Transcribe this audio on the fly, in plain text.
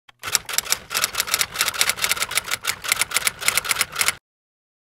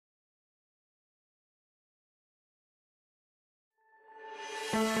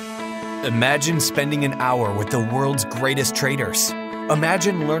Imagine spending an hour with the world's greatest traders.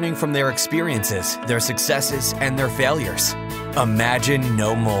 Imagine learning from their experiences, their successes, and their failures. Imagine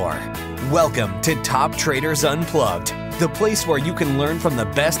no more. Welcome to Top Traders Unplugged, the place where you can learn from the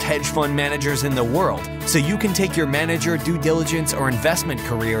best hedge fund managers in the world so you can take your manager due diligence or investment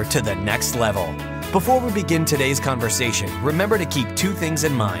career to the next level. Before we begin today's conversation, remember to keep two things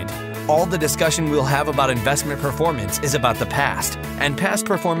in mind. All the discussion we'll have about investment performance is about the past, and past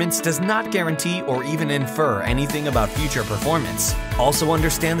performance does not guarantee or even infer anything about future performance. Also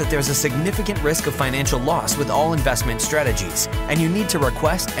understand that there's a significant risk of financial loss with all investment strategies, and you need to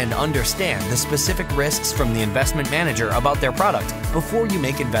request and understand the specific risks from the investment manager about their product before you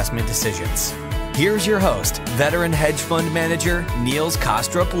make investment decisions. Here's your host, veteran hedge fund manager Niels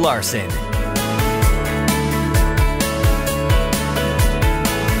Kostrup Larsen.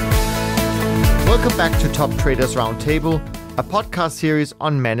 Welcome back to Top Traders Roundtable, a podcast series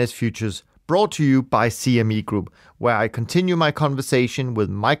on managed futures brought to you by CME Group, where I continue my conversation with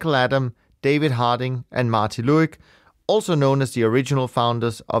Michael Adam, David Harding, and Marty Lueck, also known as the original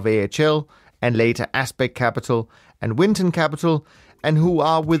founders of AHL and later Aspect Capital and Winton Capital, and who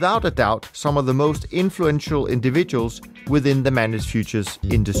are without a doubt some of the most influential individuals within the managed futures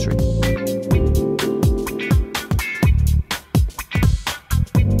industry.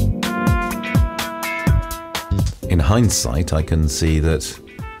 In hindsight, I can see that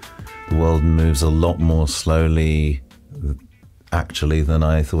the world moves a lot more slowly, actually, than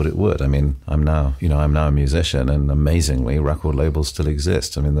I thought it would. I mean, I'm now a musician, and amazingly, record labels still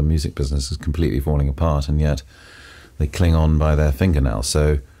exist. I mean, the music business is completely falling apart, and yet they cling on by their fingernails.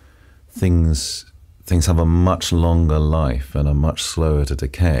 So things have a much longer life and are much slower to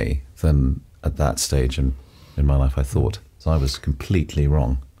decay than at that stage in my life I thought. So I was completely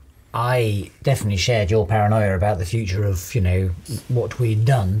wrong. I definitely shared your paranoia about the future of, what we'd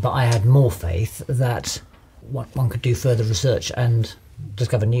done, but I had more faith that one could do further research and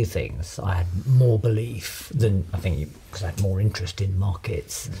discover new things. I had more belief than, I think, because I had more interest in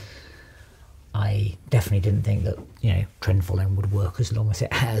markets. I definitely didn't think that, trend following would work as long as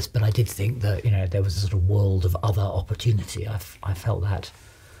it has, but I did think that, there was a sort of world of other opportunity. I felt that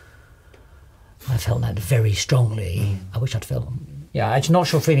very strongly. I wish I'd felt... Yeah, I'm not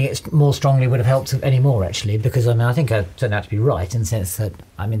sure feeling it more strongly would have helped any more, actually, because I think I turned out to be right in the sense that,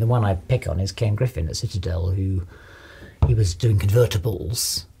 the one I pick on is Ken Griffin at Citadel, he was doing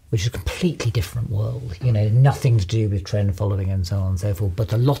convertibles, which is a completely different world, nothing to do with trend following and so on and so forth,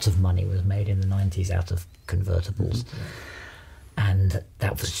 but a lot of money was made in the 90s out of convertibles. Mm-hmm. And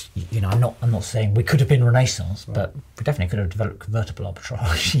that was, I'm not saying we could have been Renaissance, right, but we definitely could have developed convertible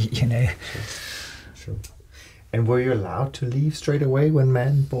arbitrage, Sure. And were you allowed to leave straight away when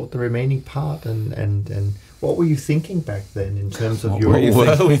Man bought the remaining part? And what were you thinking back then in terms of your...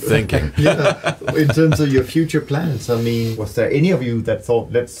 What were we thinking? Yeah, in terms of your future plans. Was there any of you that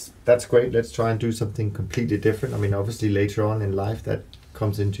thought, that's great, let's try and do something completely different? Obviously later on in life that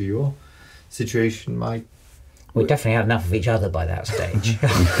comes into your situation, Mike. We definitely had enough of each other by that stage.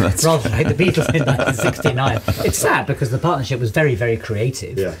 Rather like the Beatles in 1969. It's sad because the partnership was very, very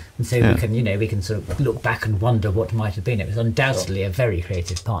creative. Yeah. And so we can sort of look back and wonder what might have been. It was undoubtedly a very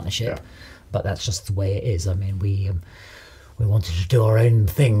creative partnership, but that's just the way it is. We wanted to do our own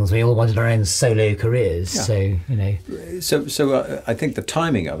things. We all wanted our own solo careers. Yeah. So I think the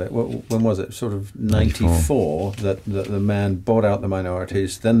timing of it, when was it? Sort of 94 that the Man bought out the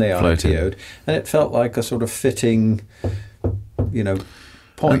minorities, then they IPO'd, and it felt like a sort of fitting,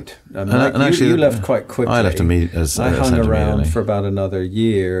 point. Actually, you left quite quickly. I left I hung around for about another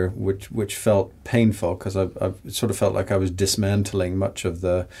year, which felt painful because I sort of felt like I was dismantling much of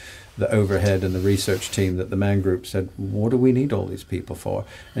the overhead and the research team that the Man Group said, what do we need all these people for?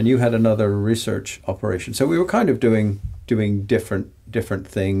 And you had another research operation. So we were kind of doing different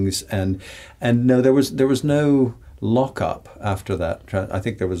things, and no, there was no lockup after that. I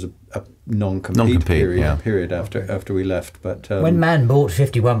think there was a non-compete period after we left. But when Man bought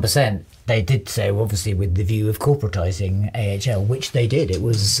 51%, they did so obviously with the view of corporatizing AHL, which they did. It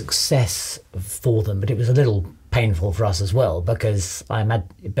was a success for them, but it was a little painful for us as well because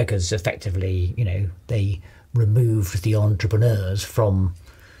effectively, they removed the entrepreneurs from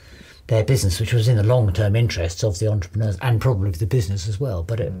their business, which was in the long-term interests of the entrepreneurs and probably of the business as well.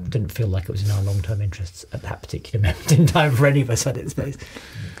 But it didn't feel like it was in our long-term interests at that particular moment in time for any of us, I didn't suppose.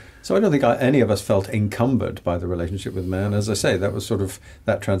 So I don't think any of us felt encumbered by the relationship with Man. As I say, that was sort of,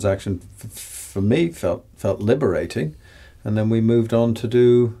 that transaction for me felt liberating. And then we moved on to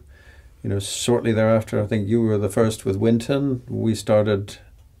do, shortly thereafter, I think you were the first with Winton. We started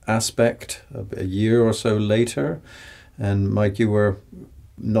Aspect a year or so later. And Mike, you were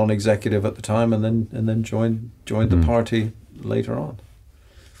non-executive at the time, and then joined the party later on.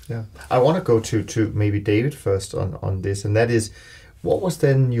 Yeah, I want to go to maybe David first on this, and that is, what was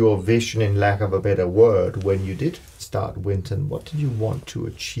then your vision, in lack of a better word, when you did start Winton? What did you want to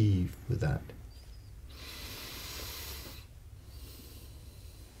achieve with that?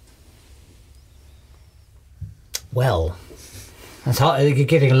 Well, that's hard. You're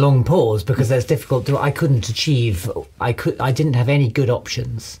getting a long pause because that's difficult to. I couldn't achieve. I didn't have any good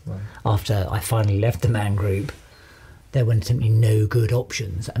options after I finally left the Man Group. There were simply no good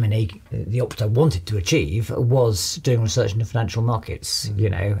options. I mean, the option I wanted to achieve was doing research into financial markets.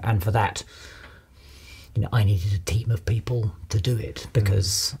 And for that, I needed a team of people to do it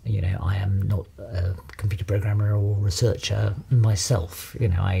because I am not a computer programmer or researcher myself.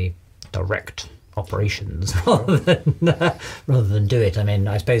 I direct operations rather than do it. I mean,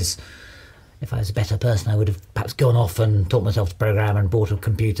 I suppose if I was a better person, I would have perhaps gone off and taught myself to program and bought a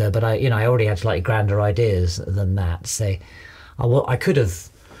computer. But I already had slightly grander ideas than that. So I could have,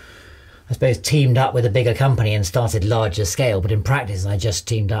 I suppose, teamed up with a bigger company and started larger scale. But in practice, I just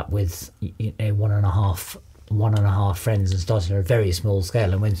teamed up with one and a half friends and started at a very small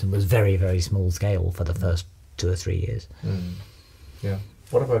scale. And Winton was very, very small scale for the first 2 or 3 years. Yeah.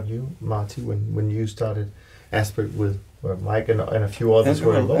 What about you, Marty, when you started Aspect with Mike and a few others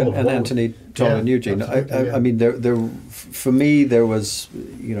were involved? And Anthony, Tom and Eugene. I mean, there for me, there was,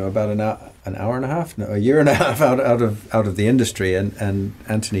 about a year and a half out of the industry, and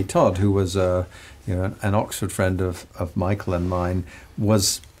Anthony Todd, who was an Oxford friend of Michael and mine,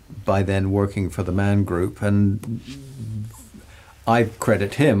 was by then working for the Man Group, and I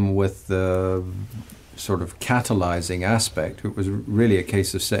credit him with the sort of catalyzing aspect. It was really a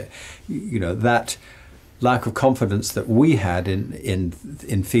case of that lack of confidence that we had in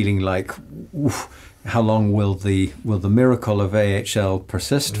feeling like, how long will the miracle of AHL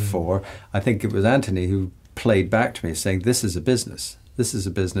persist for? I think it was Anthony who played back to me saying, this is a business,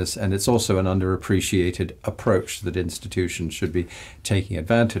 and it's also an underappreciated approach that institutions should be taking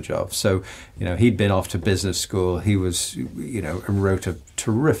advantage of. So, he'd been off to business school. He was, wrote a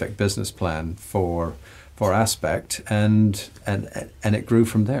terrific business plan for Aspect, and it grew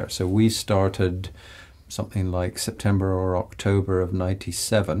from there. So we started something like September or October of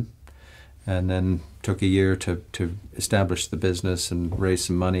 '97, and then took a year to establish the business and raise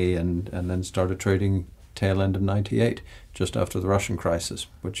some money, and then started trading tail end of '98, just after the Russian crisis,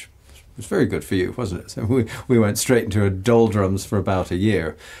 which was very good for you, wasn't it? So we went straight into a doldrums for about a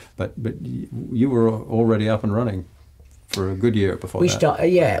year, but you were already up and running for a good year before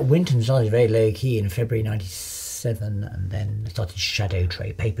that. Winton started very low key in February '97, and then started shadow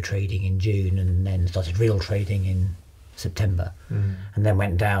trade, paper trading in June, and then started real trading in September, and then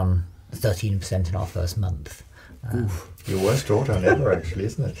went down 13% in our first month. Your worst drawdown ever, actually,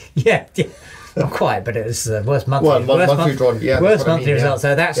 isn't it? Yeah, not quite, but it was worst monthly. Worst monthly results.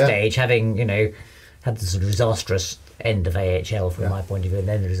 So at that stage, having had the sort of disastrous end of AHL from my point of view, and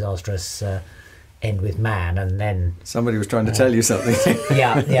then the disastrous end with Man, and then somebody was trying to tell you something.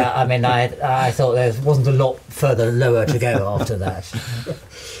 yeah. I mean, I thought there wasn't a lot further lower to go after that.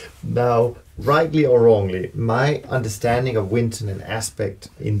 Now, rightly or wrongly, my understanding of Winton and Aspect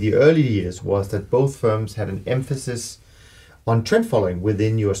in the early years was that both firms had an emphasis on trend following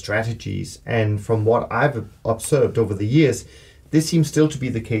within your strategies, and from what I've observed over the years, this seems still to be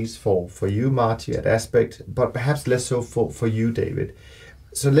the case for you, Marty, at Aspect, but perhaps less so for you, David.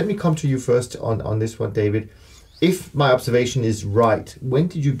 So let me come to you first on this one, David. If my observation is right, when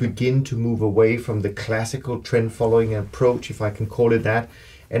did you begin to move away from the classical trend following approach, if I can call it that?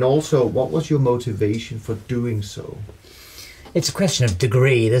 And also, what was your motivation for doing so? It's a question of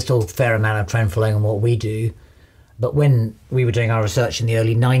degree. There's still a fair amount of trend following on what we do. But when we were doing our research in the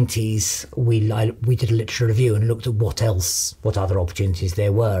early 90s, we did a literature review and looked at what other opportunities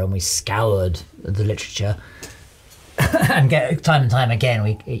there were, and we scoured the literature. And time and time again,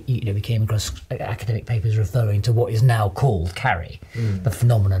 we came across academic papers referring to what is now called carry, the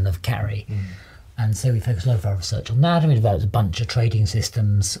phenomenon of carry. And so we focused a lot of our research on that, and we developed a bunch of trading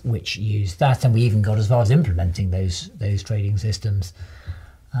systems which used that, and we even got as far as implementing those trading systems.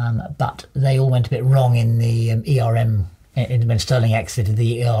 But they all went a bit wrong in the ERM, when Sterling exited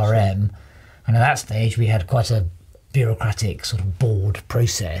the ERM. And at that stage, we had quite a bureaucratic sort of board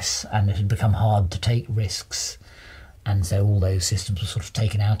process, and it had become hard to take risks. And so all those systems were sort of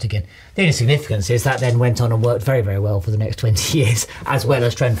taken out again. The only significance is that then went on and worked very, very well for the next 20 years, as well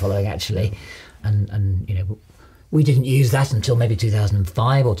as trend following, actually. And we didn't use that until maybe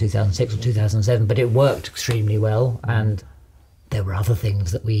 2005 or 2006 or 2007, but it worked extremely well. And there were other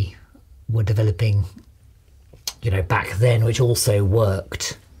things that we were developing back then, which also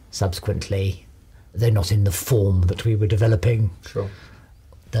worked subsequently, though not in the form that we were developing. Sure.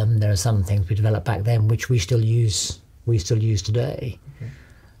 There are some things we developed back then which we still use today. Okay.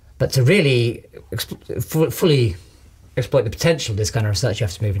 But to really fully exploit the potential of this kind of research, you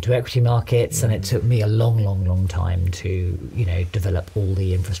have to move into equity markets, and it took me a long time to develop all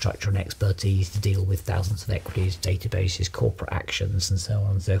the infrastructure and expertise to deal with thousands of equities, databases, corporate actions, and so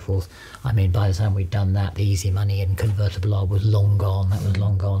on and so forth. I mean, by the time we'd done that, the easy money and convertible arb was long gone. That was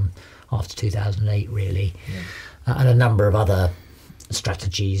long gone after 2008, really. And a number of other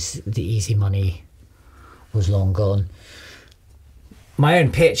strategies. The easy money was long gone. My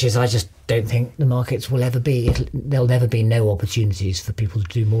own pitch is I just don't think the markets will ever be, there'll never be no opportunities for people to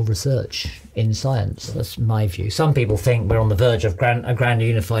do more research in science. That's my view. Some people think we're on the verge of a grand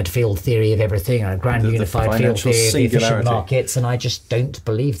unified field theory of everything, or a grand unified field theory of the efficient markets, and I just don't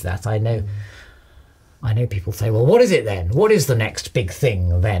believe that. I know people say, well, what is it then? What is the next big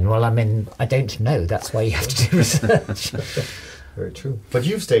thing then? Well, I mean, I don't know. That's why you have to do research. Very true. But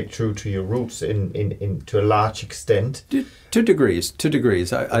you've stayed true to your roots in to a large extent. To degrees.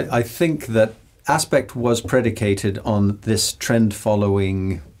 I think that Aspect was predicated on this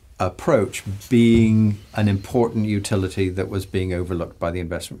trend-following approach being an important utility that was being overlooked by the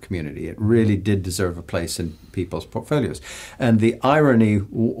investment community. It really did deserve a place in people's portfolios. And the irony,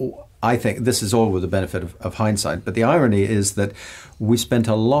 I think this is all with the benefit of hindsight, but the irony is that we spent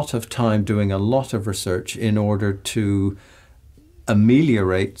a lot of time doing a lot of research in order to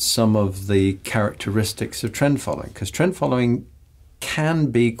ameliorate some of the characteristics of trend following, because trend following can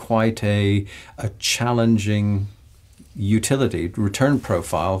be quite a challenging utility return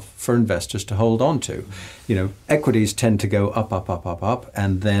profile for investors to hold on to. Equities tend to go up,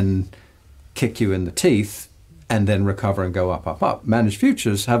 and then kick you in the teeth, and then recover and go up. Managed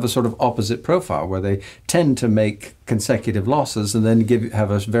futures have a sort of opposite profile where they tend to make consecutive losses and then have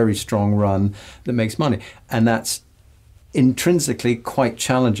a very strong run that makes money. And that's intrinsically quite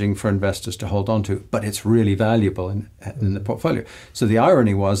challenging for investors to hold on to, but it's really valuable in the portfolio. So the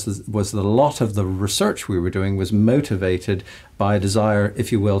irony was that a lot of the research we were doing was motivated by a desire,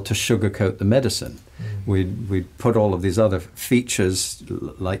 if you will, to sugarcoat the medicine. We'd put all of these other features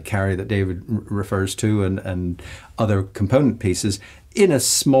like carry that David refers to and other component pieces in a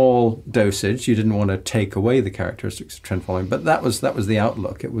small dosage. You didn't want to take away the characteristics of trend following, but that was the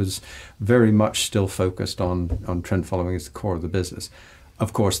outlook. It was very much still focused on trend following as the core of the business.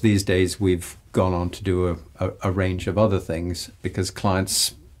 Of course, these days we've gone on to do a range of other things because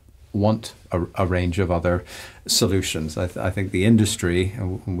clients want a range of other solutions. I think the industry,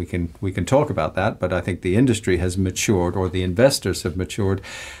 and we can talk about that, but I think the industry has matured, or the investors have matured,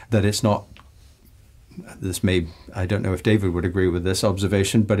 that it's not. I don't know if David would agree with this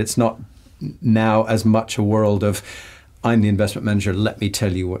observation, but it's not now as much a world of I'm the investment manager, let me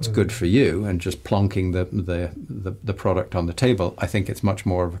tell you what's good for you, and just plonking the product on the table. I think it's much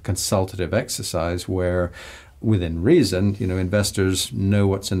more of a consultative exercise where, within reason, investors know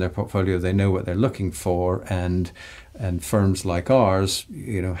what's in their portfolio, they know what they're looking for, and firms like ours,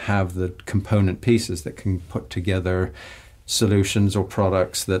 have the component pieces that can put together solutions or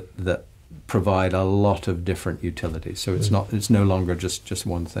products that provide a lot of different utilities. So it's no longer just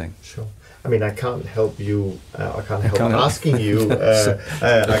one thing. Sure. I mean, I can't help you. I can't help asking you. I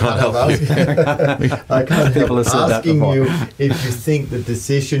can't help asking you if you think the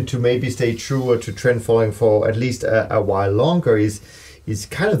decision to maybe stay true or to trend following for at least a while longer is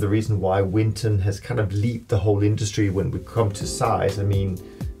kind of the reason why Winton has kind of leaped the whole industry when we come to size. I mean,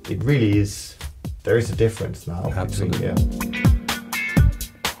 it really is. There is a difference now. Absolutely.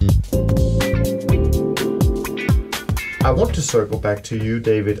 I want to circle back to you,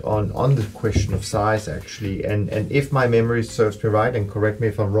 David, on the question of size, actually. And if my memory serves me right, and correct me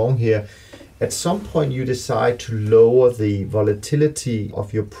if I'm wrong here, at some point you decide to lower the volatility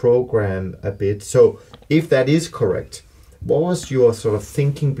of your program a bit. So if that is correct, what was your sort of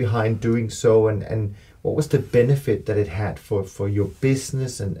thinking behind doing so, and what was the benefit that it had for your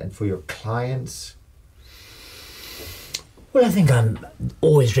business and for your clients? Well, I think I'm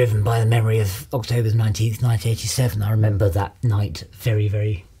always driven by the memory of October 19th, 1987. I remember that night very,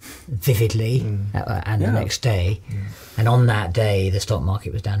 very vividly, and the next day. And on that day, the stock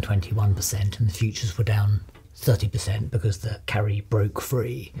market was down 21% and the futures were down 30% because the carry broke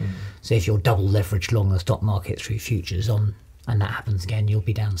free. So if you're double leveraged long the stock market through futures and that happens again, you'll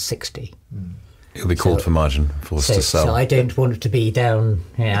be down 60. It'll be called for margin, forced to sell. So I don't want it to be down.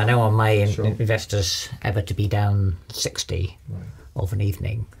 I don't want my investors ever to be down 60 of an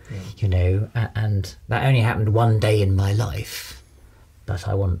evening, and that only happened one day in my life. But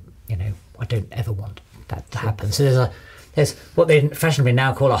I want, I don't ever want that to happen. So there's what they fashionably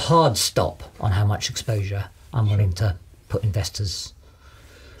now call a hard stop on how much exposure I'm willing to put investors.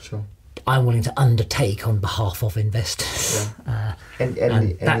 Sure. I'm willing to undertake on behalf of investors. Yeah.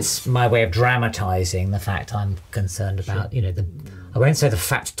 And that's my way of dramatising the fact I'm concerned about, I won't say the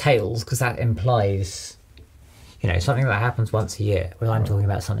fat tails, because that implies, something that happens once a year, whereas I'm talking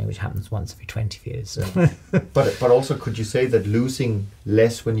about something which happens once every 20 years. So. But also, could you say that losing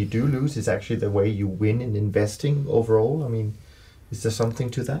less when you do lose is actually the way you win in investing overall? I mean, is there something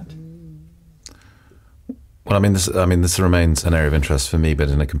to that? Well, this remains an area of interest for me, but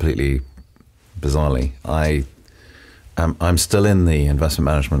in a completely bizarrely, I'm still in the investment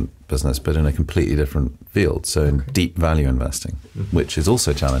management business, but in a completely different field. So in deep value investing, which is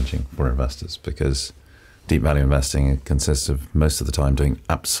also challenging for investors, because deep value investing consists of most of the time doing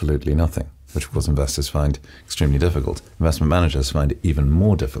absolutely nothing, which of course investors find extremely difficult. Investment managers find it even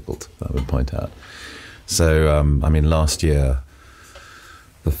more difficult, I would point out. So, last year,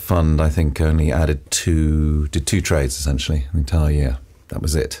 the fund, I think, only did two trades, essentially, the entire year. That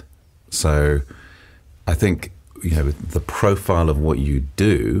was it. So I think, the profile of what you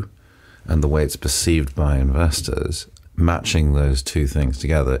do and the way it's perceived by investors, matching those two things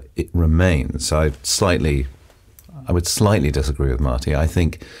together, it remains. So I would slightly disagree with Marty. I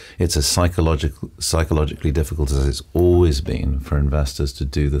think it's as psychologically difficult as it's always been for investors to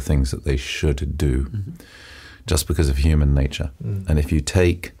do the things that they should do. Just because of human nature. And if you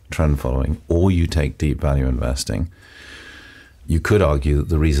take trend following or you take deep value investing, you could argue that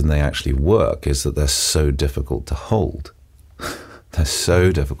the reason they actually work is that they're so difficult to hold. They're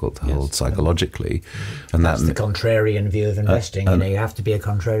so difficult to hold psychologically. And that's the contrarian view of investing. You have to be a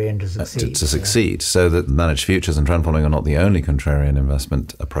contrarian to succeed. To succeed. So that managed futures and trend following are not the only contrarian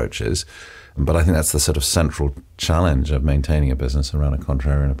investment approaches. But I think that's the sort of central challenge of maintaining a business around a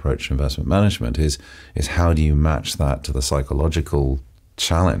contrarian approach to investment management is how do you match that to the psychological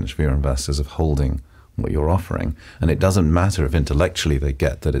challenge for your investors of holding what you're offering. And it doesn't matter if intellectually they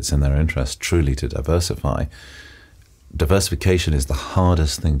get that it's in their interest truly to diversify. Diversification is the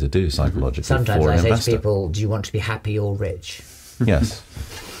hardest thing to do psychologically. Sometimes for an I investor. say to people, do you want to be happy or rich? Yes.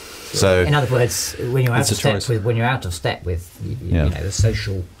 So in other words, when you're out of step with the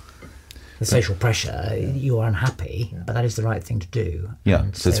social pressure, you are unhappy, but that is the right thing to do. Yeah,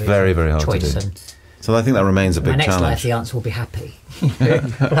 so it's very, very hard to do. So I think that remains a big challenge. My next life, the answer will be happy.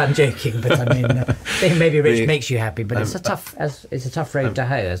 But I'm joking. But maybe rich makes you happy, but it's a tough road to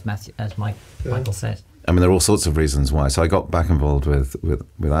hoe, as Michael says. There are all sorts of reasons why. So I got back involved with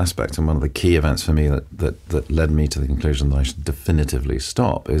Aspect, and one of the key events for me that led me to the conclusion that I should definitively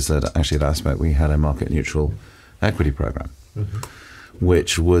stop is that actually at Aspect we had a market neutral equity program.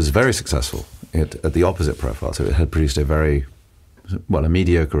 Which was very successful at the opposite profile. So it had produced a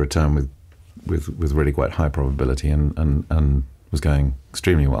mediocre return with really quite high probability and was going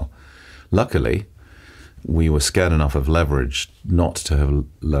extremely well. Luckily, we were scared enough of leverage not to have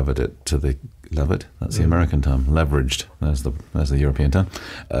levered it to the levered. That's the American term. Leveraged. There's the European term.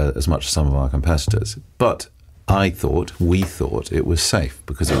 As much as some of our competitors, but we thought it was safe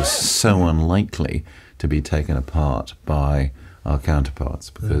because it was so unlikely to be taken apart by our counterparts,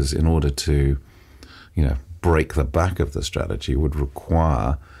 because in order to, break the back of the strategy would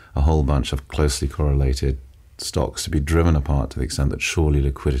require a whole bunch of closely correlated stocks to be driven apart to the extent that surely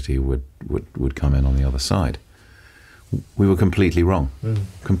liquidity would come in on the other side. We were completely wrong.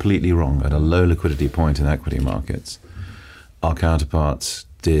 Completely wrong. At a low liquidity point in equity markets, our counterparts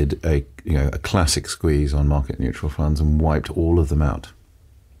did a classic squeeze on market neutral funds and wiped all of them out.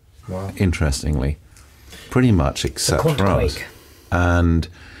 Wow. Interestingly. Pretty much except for us. And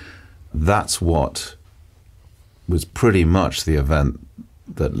that's what was pretty much the event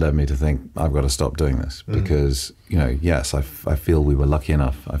that led me to think I've got to stop doing this because, yes, I feel we were lucky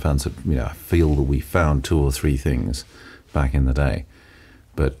enough. I feel that we found 2 or 3 things back in the day.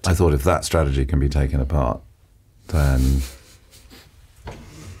 But I thought if that strategy can be taken apart, then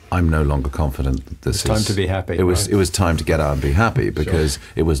I'm no longer confident that this is... It's time to be happy. It was time to get out and be happy because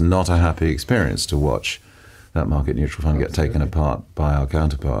it was not a happy experience to watch that market neutral fund get taken apart by our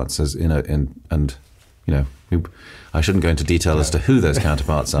counterparts, I shouldn't go into detail as to who those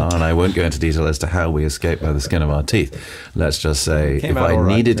counterparts are, and I won't go into detail as to how we escape by the skin of our teeth. Let's just say, if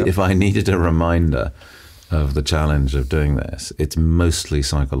I needed a reminder of the challenge of doing this, it's mostly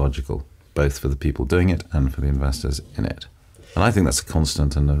psychological, both for the people doing it and for the investors in it. And I think that's a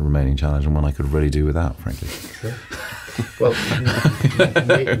constant and a remaining challenge, and one I could really do without, frankly. Sure. Well,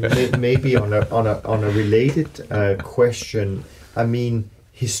 maybe on a related question.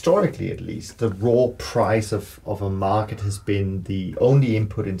 historically at least, the raw price of a market has been the only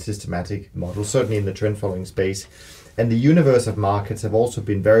input in systematic models, certainly in the trend following space. And the universe of markets have also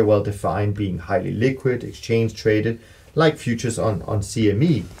been very well defined, being highly liquid, exchange traded, like futures on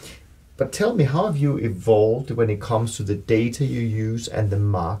CME. But tell me, how have you evolved when it comes to the data you use and the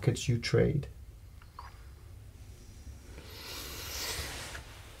markets you trade?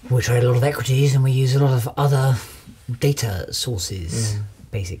 We trade a lot of equities and we use a lot of other data sources,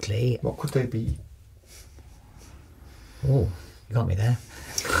 basically. What could they be? Oh, you got me there.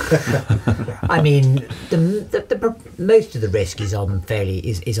 I mean, the most of the risk is on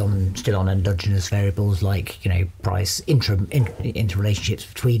still on endogenous variables like price,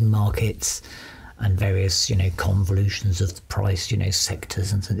 interrelationships between markets, and various convolutions of the price,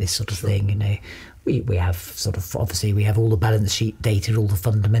 sectors and this sort of thing. We have sort of, obviously we have all the balance sheet data, all the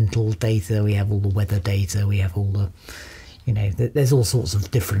fundamental data, we have all the weather data, we have all the, there's all sorts of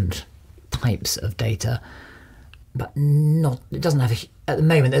different types of data, but it doesn't have, at the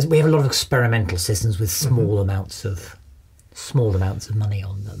moment, we have a lot of experimental systems with small amounts of money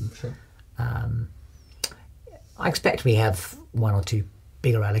on them. Sure. I expect we have one or two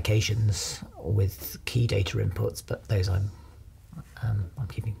bigger allocations with key data inputs, but those I'm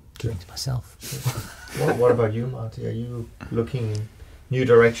keeping to myself. What about you, Marty? Are you looking in new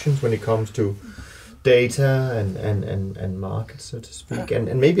directions when it comes to data and markets, so to speak?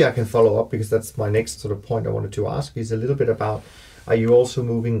 And maybe I can follow up, because that's my next sort of point I wanted to ask, is a little bit about, are you also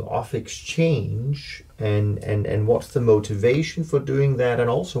moving off exchange, and what's the motivation for doing that,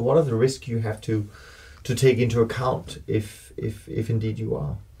 and also what are the risks you have to take into account if indeed you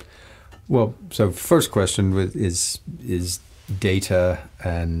are? Well, so first question is data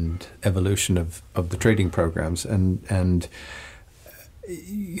and evolution of the trading programs, and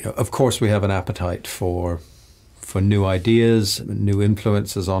of course we have an appetite for new ideas, new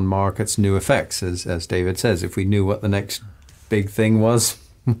influences on markets, new effects, as David says. If we knew what the next big thing was,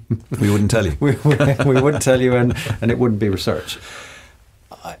 we wouldn't tell you. we wouldn't tell you, and it wouldn't be research.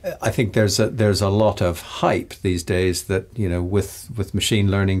 I think there's a lot of hype these days that with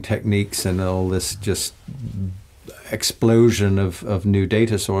machine learning techniques and all this just explosion of new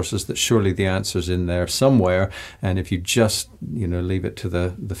data sources, that surely the answer's in there somewhere, and if you just leave it to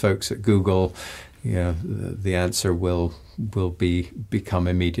the folks at Google, the answer will become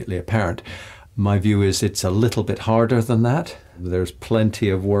immediately apparent. My view is it's a little bit harder than that. There's plenty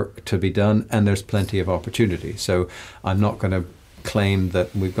of work to be done, and there's plenty of opportunity. So I'm not going to claim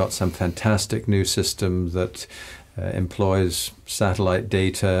that we've got some fantastic new system that employs satellite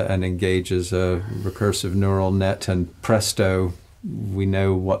data and engages a recursive neural net, and presto, we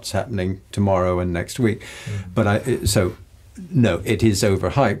know what's happening tomorrow and next week. But no, it is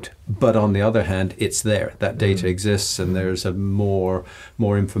overhyped. But on the other hand, it's there. That data exists, and there's more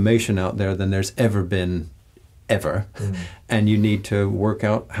information out there than there's ever been, and you need to work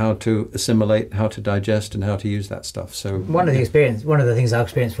out how to assimilate, how to digest, and how to use that stuff. So one of the things our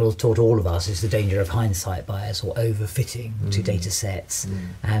experience will taught all of us is the danger of hindsight bias, or overfitting to data sets.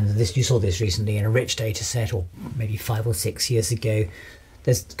 And you saw this recently in a rich data set, or maybe 5 or 6 years ago.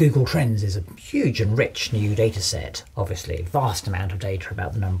 There's Google Trends is a huge and rich new data set, obviously, vast amount of data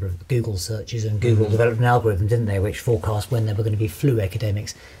about the number of Google searches, and Google developed an algorithm, didn't they, which forecast when there were going to be flu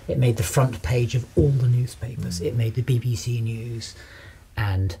epidemics. It made the front page of all the newspapers. It made the BBC News.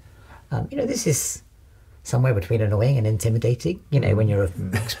 And, this is somewhere between annoying and intimidating, when your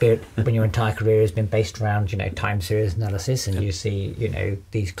entire career has been based around, time series analysis, and you see,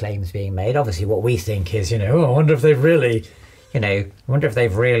 these claims being made. Obviously, what we think is, I wonder if they've really... I wonder if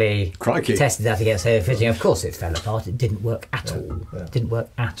they've really tested that against overfitting. Of course it fell apart. It didn't work at all. Yeah. It didn't work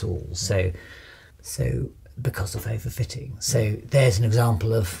at all. So because of overfitting. So there's an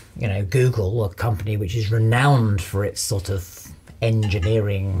example of, Google, a company which is renowned for its sort of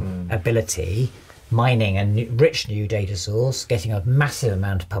engineering ability, mining a rich new data source, getting a massive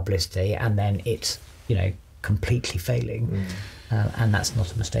amount of publicity, and then it, completely failing. And that's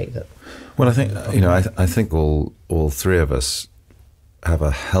not a mistake that... Well, I think, I think all three of us have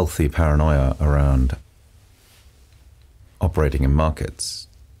a healthy paranoia around operating in markets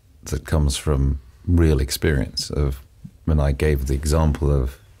that comes from real experience of, when I gave the example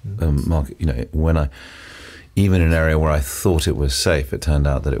of market, even in an area where I thought it was safe, it turned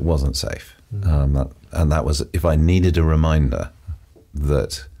out that it wasn't safe. And that was, if I needed a reminder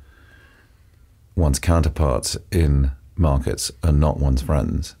that one's counterparts in markets are not one's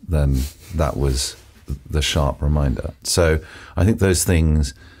friends, then that was the sharp reminder. So I think those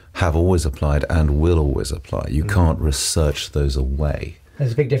things have always applied and will always apply. You can't research those away.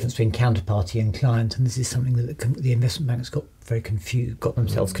 There's a big difference between counterparty and client, and this is something that the investment banks got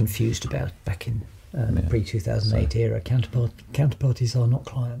themselves confused about back in pre-2008 era. Counterparties are not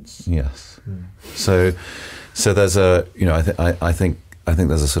clients. Yes. So there's a, I think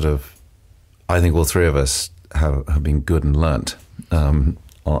there's a sort of, I think all three of us have been good and learnt on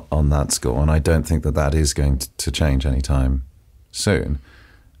that score, and I don't think that is going to change anytime soon.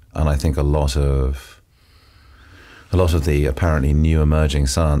 And I think a lot of the apparently new emerging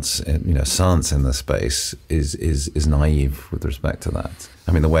science in the space is naive with respect to that.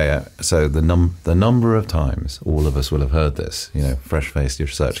 I mean, the number of times all of us will have heard this, fresh-faced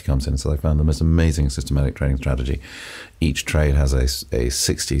research comes in, so they found the most amazing systematic trading strategy. Each trade has a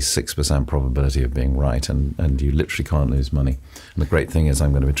 66% probability of being right, and you literally can't lose money. And the great thing is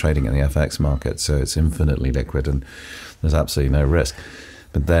I'm going to be trading in the FX market, so it's infinitely liquid and there's absolutely no risk.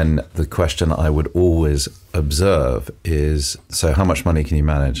 But then the question I would always observe is, so how much money can you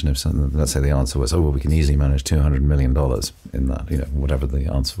manage? And if something, let's say the answer was, we can easily manage $200 million in that, whatever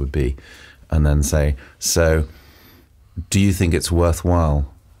the answer would be. And then say, so do you think it's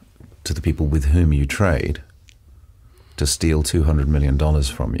worthwhile to the people with whom you trade to steal $200 million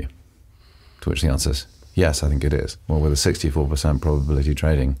from you? To which the answer is, yes, I think it is. Well, with a 64% probability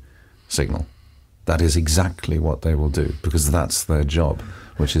trading signal, that is exactly what they will do, because that's their job,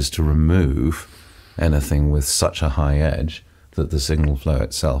 which is to remove anything with such a high edge that the signal flow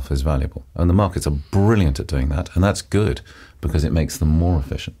itself is valuable. And the markets are brilliant at doing that, and that's good because it makes them more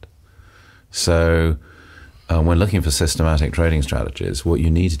efficient. So when looking for systematic trading strategies, what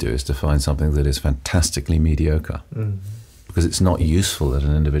you need to do is to find something that is fantastically mediocre. Because it's not useful at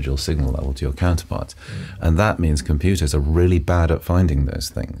an individual signal level to your counterparts. And that means computers are really bad at finding those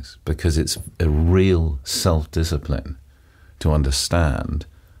things, because it's a real self-discipline to understand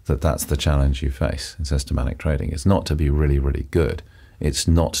that that's the challenge you face in systematic trading. It's not to be really, really good. It's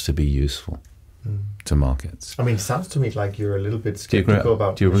not to be useful to markets. I mean, it sounds to me like you're a little bit skeptical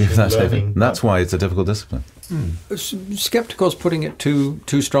about do you agree with that learning. And that's why it's a difficult discipline. Skeptical is putting it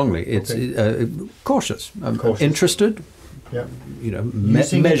too strongly. It's cautious. Interested. Yeah.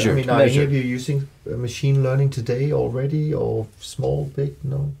 Measured. Are any of you using machine learning today already, or small, big?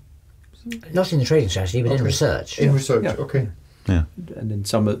 No. Not in the trading strategy, but in research. In research, Yeah. okay. Yeah. And in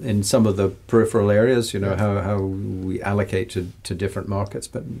some of the peripheral areas, how we allocate to different markets,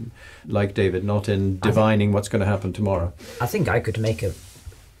 but like David, not in divining what's going to happen tomorrow. I think I could make a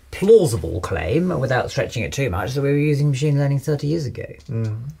plausible claim without stretching it too much that we were using machine learning 30 years ago.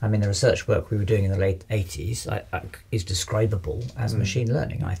 I mean, the research work we were doing in the late 80s is describable as machine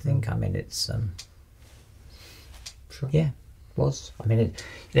learning, I think. I mean, it's Sure. yeah, was. I mean,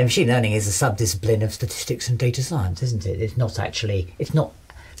 machine learning is a sub-discipline of statistics and data science, isn't it? It's not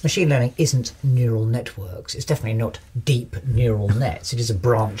machine learning isn't neural networks. It's definitely not deep neural nets. It is a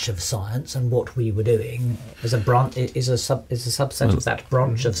branch of science, and what we were doing is a subset of that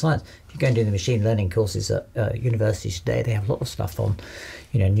branch of science. If you go and do the machine learning courses at universities today, they have a lot of stuff on,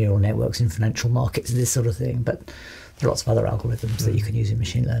 neural networks in financial markets and this sort of thing. But there are lots of other algorithms that you can use in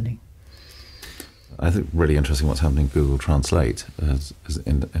machine learning. I think really interesting what's happening in Google Translate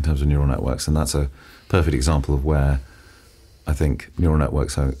in terms of neural networks, and that's a perfect example of where I think neural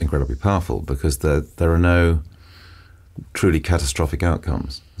networks are incredibly powerful, because there are no truly catastrophic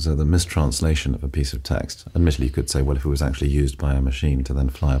outcomes. So the mistranslation of a piece of text, admittedly you could say, well, if it was actually used by a machine to then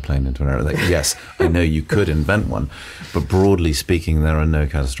fly a plane into an area, yes, I know you could invent one, but broadly speaking, there are no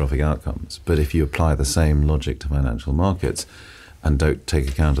catastrophic outcomes. But if you apply the same logic to financial markets and don't take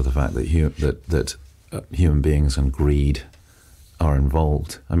account of the fact that human beings and greed are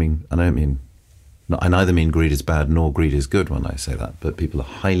involved, I neither mean greed is bad nor greed is good when I say that, but people are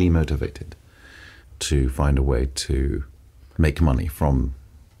highly motivated to find a way to make money from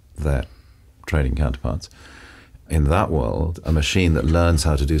their trading counterparts. In that world, a machine that learns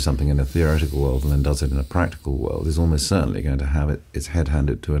how to do something in a theoretical world and then does it in a practical world is almost certainly going to have its head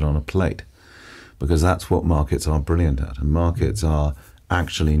handed to it on a plate, because that's what markets are brilliant at. And markets are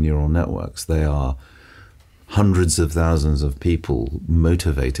actually neural networks. They are hundreds of thousands of people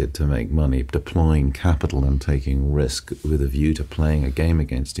motivated to make money, deploying capital and taking risk with a view to playing a game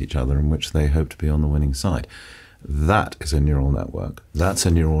against each other in which they hope to be on the winning side. That is a neural network. That's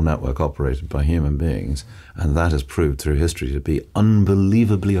a neural network operated by human beings, and that has proved through history to be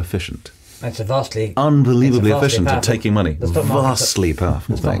unbelievably efficient. Unbelievably efficient at taking money. Vastly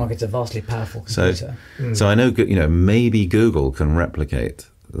powerful. The stock market's a vastly powerful computer. So I know, maybe Google can replicate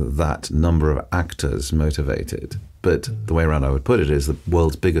that number of actors motivated, but the way around I would put it is the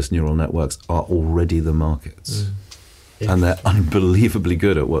world's biggest neural networks are already the markets, and they're unbelievably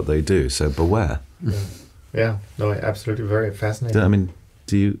good at what they do. So beware. Yeah, no, absolutely, very fascinating. I mean,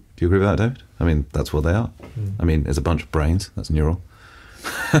 Do you agree with that, David? I mean, that's what they are. I mean, it's a bunch of brains. That's neural.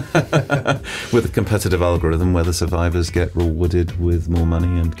 With a competitive algorithm where the survivors get rewarded with more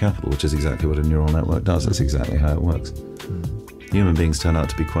money and capital, which is exactly what a neural network does. That's exactly how it works. Human beings turn out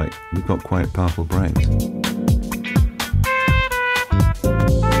to be we've got quite powerful brains.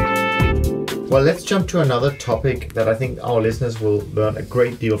 Well, let's jump to another topic that I think our listeners will learn a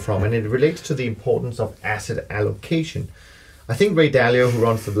great deal from, and it relates to the importance of asset allocation. I think Ray Dalio, who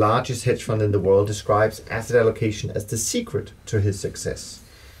runs the largest hedge fund in the world, describes asset allocation as the secret to his success.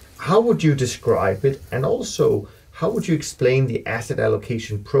 How would you describe it? And also, how would you explain the asset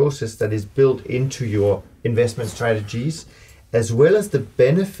allocation process that is built into your investment strategies, as well as the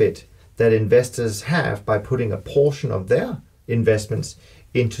benefit that investors have by putting a portion of their investments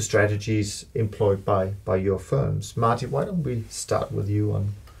into strategies employed by your firms? Marty, why don't we start with you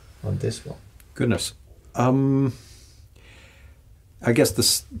on this one? Goodness. I guess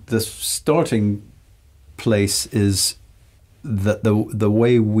the starting place is that the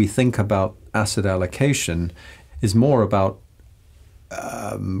way we think about asset allocation is more about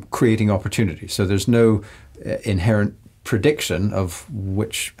creating opportunities. So there's no inherent prediction of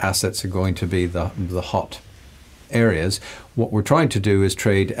which assets are going to be the hot areas. What we're trying to do is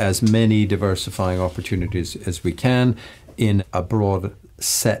trade as many diversifying opportunities as we can in a broad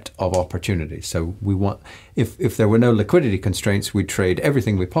set of opportunities. So we want, if there were no liquidity constraints, we'd trade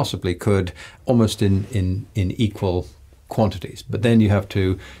everything we possibly could almost in equal quantities. But then you have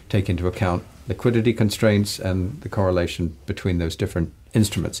to take into account liquidity constraints and the correlation between those different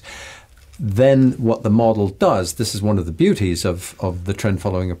instruments. Then what the model does, this is one of the beauties of the trend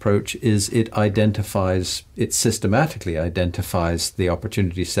following approach, is it systematically identifies the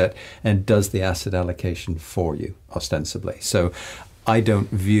opportunity set and does the asset allocation for you, ostensibly. So I don't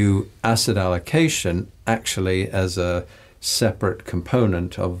view asset allocation actually as a separate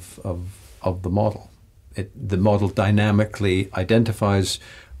component of the model. The model dynamically identifies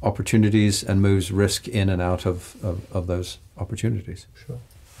opportunities and moves risk in and out of those opportunities. Sure.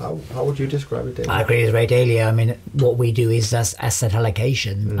 How would you describe it, David? I agree with Ray Dalio. I mean, what we do is asset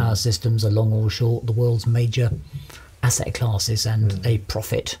allocation. Our systems are long or short the world's major asset classes, and they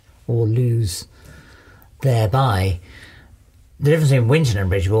profit or lose thereby. The difference between Winton and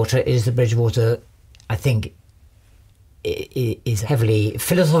Bridgewater is that Bridgewater, I think, is heavily,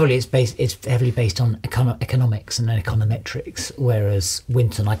 philosophically, it's heavily based on economics and econometrics, whereas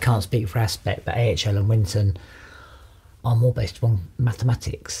Winton, I can't speak for Aspect, but AHL and Winton are more based on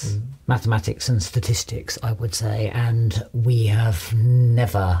mathematics and statistics, I would say. And we have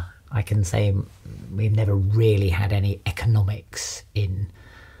never, I can say, we've never really had any economics in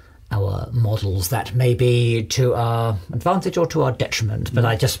our models. That may be to our advantage or to our detriment, but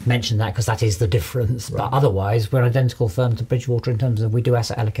I just mentioned that because that is the difference. Right. But otherwise, we're an identical firm to Bridgewater in terms of we do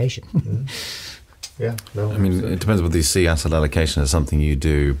asset allocation. Yeah, no. I mean, it depends whether you see asset allocation as something you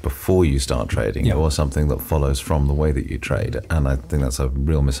do before you start trading or something that follows from the way that you trade. And I think that's a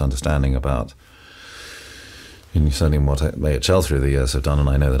real misunderstanding about, certainly what AHL through the years have done, and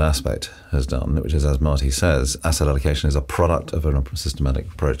I know that Aspect has done, which is, as Marty says, asset allocation is a product of a systematic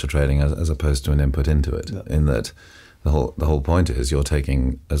approach to trading as opposed to an input into it, in that the whole point is you're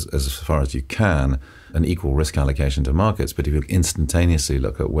taking, as far as you can, an equal risk allocation to markets, but if you instantaneously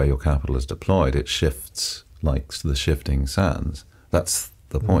look at where your capital is deployed, it shifts like the shifting sands. That's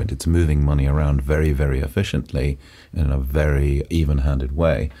the point. It's moving money around very, very efficiently in a very even-handed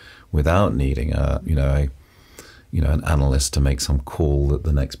way without needing an analyst to make some call that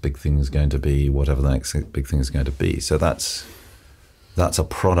the next big thing is going to be whatever the next big thing is going to be. So that's a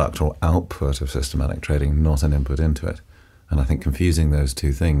product or output of systematic trading, not an input into it. And I think confusing those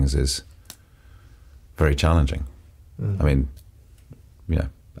two things is very challenging. I mean,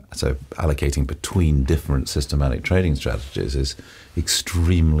 so allocating between different systematic trading strategies is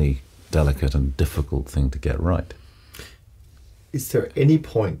extremely delicate and difficult thing to get right. Is there any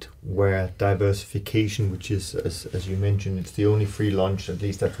point where diversification, which is, as you mentioned, it's the only free lunch, at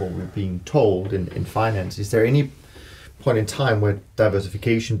least that's what we're being told in finance, is there any point in time where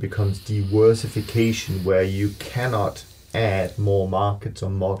diversification becomes diversification, where you cannot add more markets or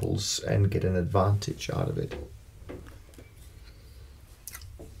models and get an advantage out of it?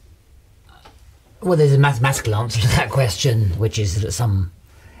 Well, there's a mathematical answer to that question, which is that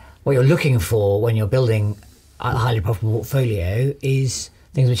what you're looking for when you're building a highly profitable portfolio is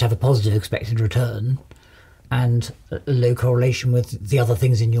things which have a positive expected return, and low correlation with the other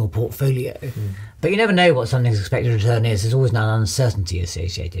things in your portfolio. But you never know what something's expected return is. There's always an uncertainty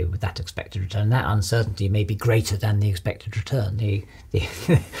associated with that expected return. That uncertainty may be greater than the expected return. The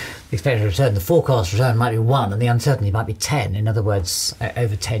expected return, the forecast return might be 1 and the uncertainty might be 10. In other words,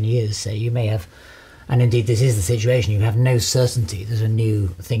 over 10 years, say, you may have, and indeed this is the situation, you have no certainty that a new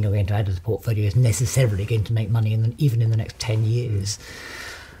thing you're going to add to the portfolio is necessarily going to make money even in the next 10 years.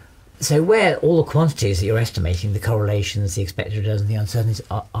 So where all the quantities that you're estimating, the correlations, the expected returns and the uncertainties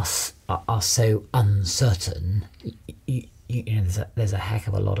are so uncertain, you know, there's a heck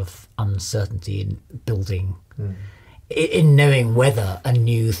of a lot of uncertainty in building, in knowing whether a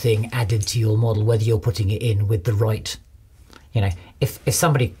new thing added to your model, whether you're putting it in with the right, you know, if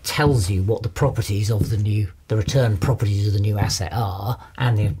somebody tells you what the properties of the return properties of the new asset are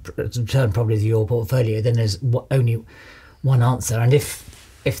and the return properties of your portfolio, then there's only one answer. And if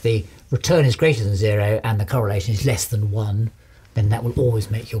the return is greater than 0 and the correlation is less than 1, then that will always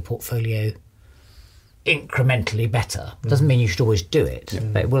make your portfolio incrementally better. Doesn't mean you should always do it,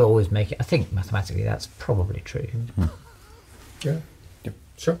 but it will always make it. I think mathematically that's probably true. Yeah,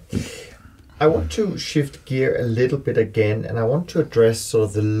 sure. I want to shift gear a little bit again, and I want to address sort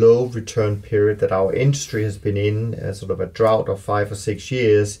of the low return period that our industry has been in, sort of a drought of 5 or 6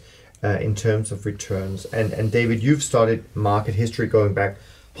 years in terms of returns. And David, you've studied market history going back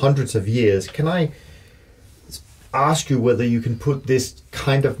hundreds of years. Can I ask you whether you can put this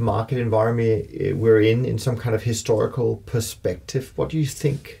kind of market environment we're in some kind of historical perspective? What do you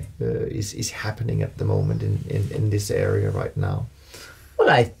think is happening at the moment in this area right now? Well,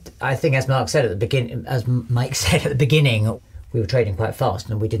 I think as Mike said at the beginning, we were trading quite fast,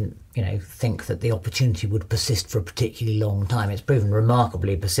 and we didn't, think that the opportunity would persist for a particularly long time. It's proven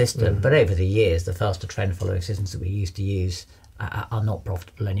remarkably persistent, but over the years, the faster trend following systems that we used to use are not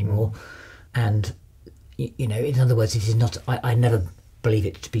profitable anymore. And in other words, it is not. I never believe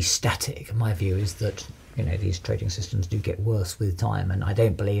it to be static. My view is that these trading systems do get worse with time, and I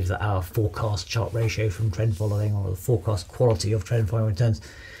don't believe that our forecast chart ratio from trend following or the forecast quality of trend following returns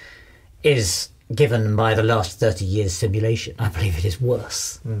is given by the last 30 years simulation. I believe it is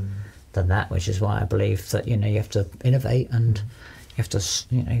worse than that, which is why I believe that you have to innovate and you have to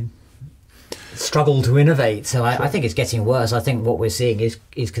struggle to innovate. So I think it's getting worse. I think what we're seeing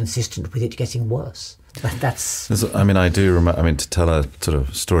is consistent with it getting worse. I do remember. To tell a sort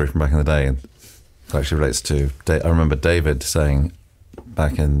of story from back in the day, and it actually relates to. I remember David saying,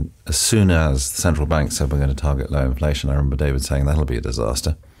 as soon as the central bank said we're going to target low inflation, I remember David saying that'll be a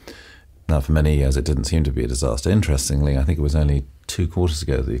disaster. Now, for many years, it didn't seem to be a disaster. Interestingly, I think it was only 2 quarters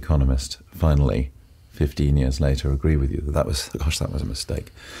ago The Economist finally, 15 years later, agreed with you that was a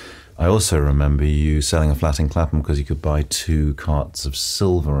mistake. I also remember you selling a flat in Clapham because you could buy 2 carts of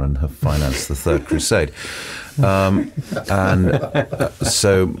silver and have financed the Third Crusade. So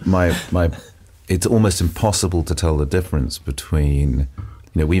it's almost impossible to tell the difference between,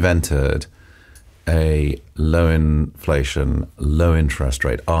 we've entered a low inflation, low interest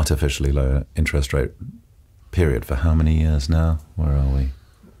rate, artificially low interest rate period for how many years now? Where are we?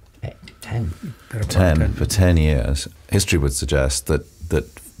 10. 10 for 10 years. History would suggest that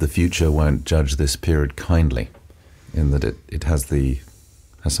the future won't judge this period kindly, in that it has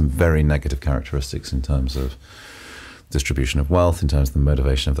some very negative characteristics in terms of distribution of wealth, in terms of the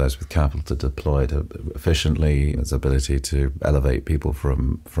motivation of those with capital to deploy it efficiently, its ability to elevate people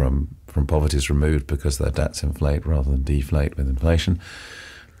from poverty's removed because their debts inflate rather than deflate with inflation,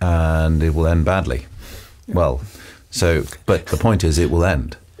 and it will end badly. But the point is, it will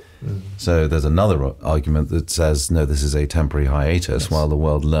end. So there's another argument that says, no, this is a temporary hiatus while the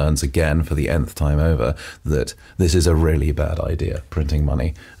world learns again for the nth time over that this is a really bad idea, printing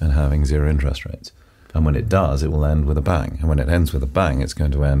money and having 0 interest rates. And when it does, it will end with a bang. And when it ends with a bang, it's going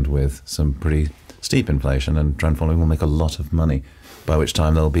to end with some pretty steep inflation, and trend following will make a lot of money, by which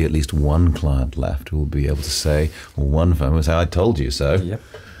time there'll be at least one client left who will be able to say, or one firm will say, I told you so. Yep.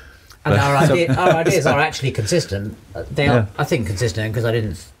 And our ideas are actually consistent. They are, I think, consistent, because I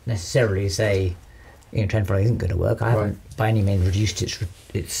didn't necessarily say trend following isn't going to work. I haven't by any means reduced its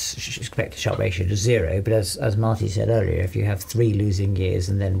expected Sharpe ratio to 0. But as Marty said earlier, if you have 3 losing years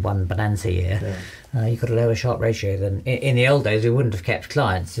and then 1 bonanza year, you've got a lower Sharpe ratio than in the old days. We wouldn't have kept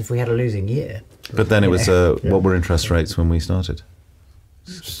clients if we had a losing year. But then it was what were interest rates when we started?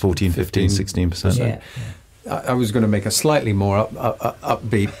 14, 15, 16%. I was going to make a slightly more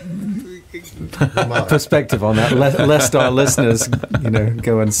upbeat perspective on that, lest our listeners,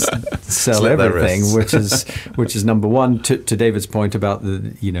 go and sell Slit their everything, wrists. which is number one. To David's point about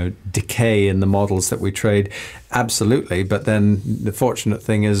the decay in the models that we trade, absolutely. But then the fortunate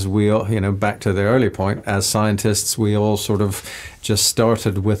thing is we all, back to the earlier point, as scientists, we all sort of just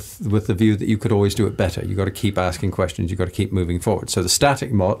started with the view that you could always do it better. You got to keep asking questions. You got to keep moving forward. So the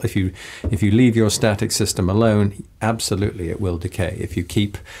static model, if you leave your static system alone, absolutely it will decay. If you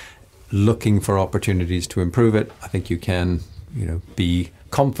keep looking for opportunities to improve it, I think you can, be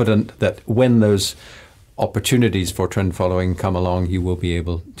confident that when those opportunities for trend following come along, you will be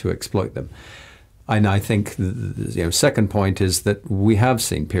able to exploit them. And I think the second point is that we have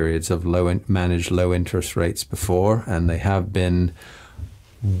seen periods of managed low interest rates before, and they have been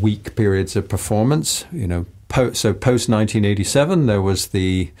weak periods of performance. So post 1987, there was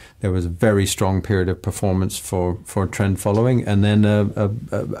a very strong period of performance for trend following, and then a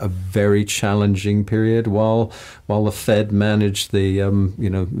very challenging period while the Fed managed the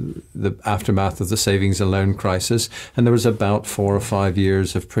aftermath of the savings and loan crisis, and there was about 4 or 5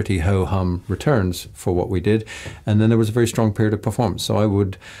 years of pretty ho-hum returns for what we did, and then there was a very strong period of performance. So I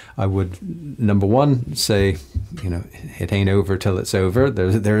would number one say, it ain't over till it's over.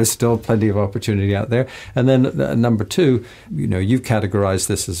 There is still plenty of opportunity out there, and then number two, you've categorized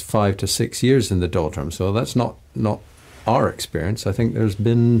this as 5 to 6 years in the doldrums. So that's not our experience. I think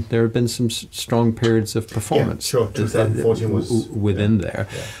there have been some strong periods of performance. Yeah, sure. 2014 was within there.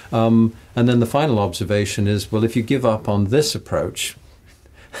 Yeah. And then the final observation is, well, if you give up on this approach,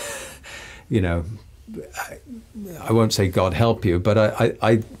 I won't say God help you, but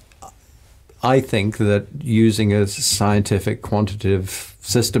I think that using a scientific, quantitative,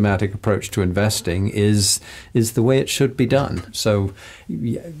 systematic approach to investing is the way it should be done. So,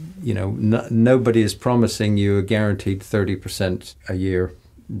 nobody is promising you a guaranteed 30% a year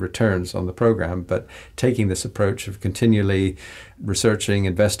returns on the program, but taking this approach of continually researching,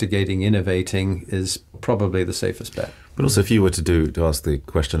 investigating, innovating is probably the safest bet. But also, if you were to ask the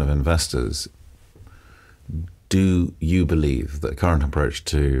question of investors, do you believe that the current approach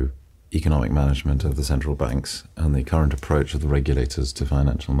to economic management of the central banks and the current approach of the regulators to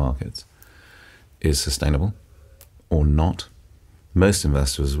financial markets is sustainable or not? Most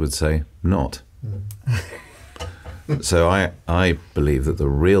investors would say not. So I believe that the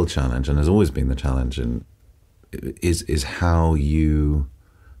real challenge, and has always been the challenge, is how you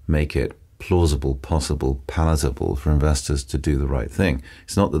make it plausible, possible, palatable for investors to do the right thing.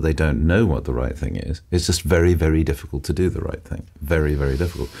 It's not that they don't know what the right thing is. It's just very, very difficult to do the right thing. Very, very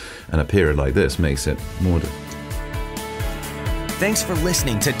difficult. And a period like this makes it more difficult. Thanks for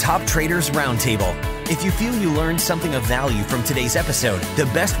listening to Top Traders Roundtable. If you feel you learned something of value from today's episode, the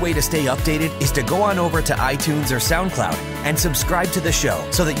best way to stay updated is to go on over to iTunes or SoundCloud and subscribe to the show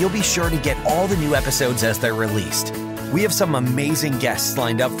so that you'll be sure to get all the new episodes as they're released. We have some amazing guests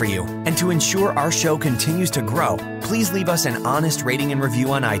lined up for you, and to ensure our show continues to grow, please leave us an honest rating and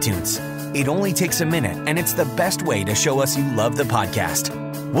review on iTunes. It only takes a minute, and it's the best way to show us you love the podcast.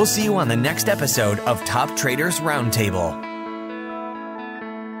 We'll see you on the next episode of Top Traders Roundtable.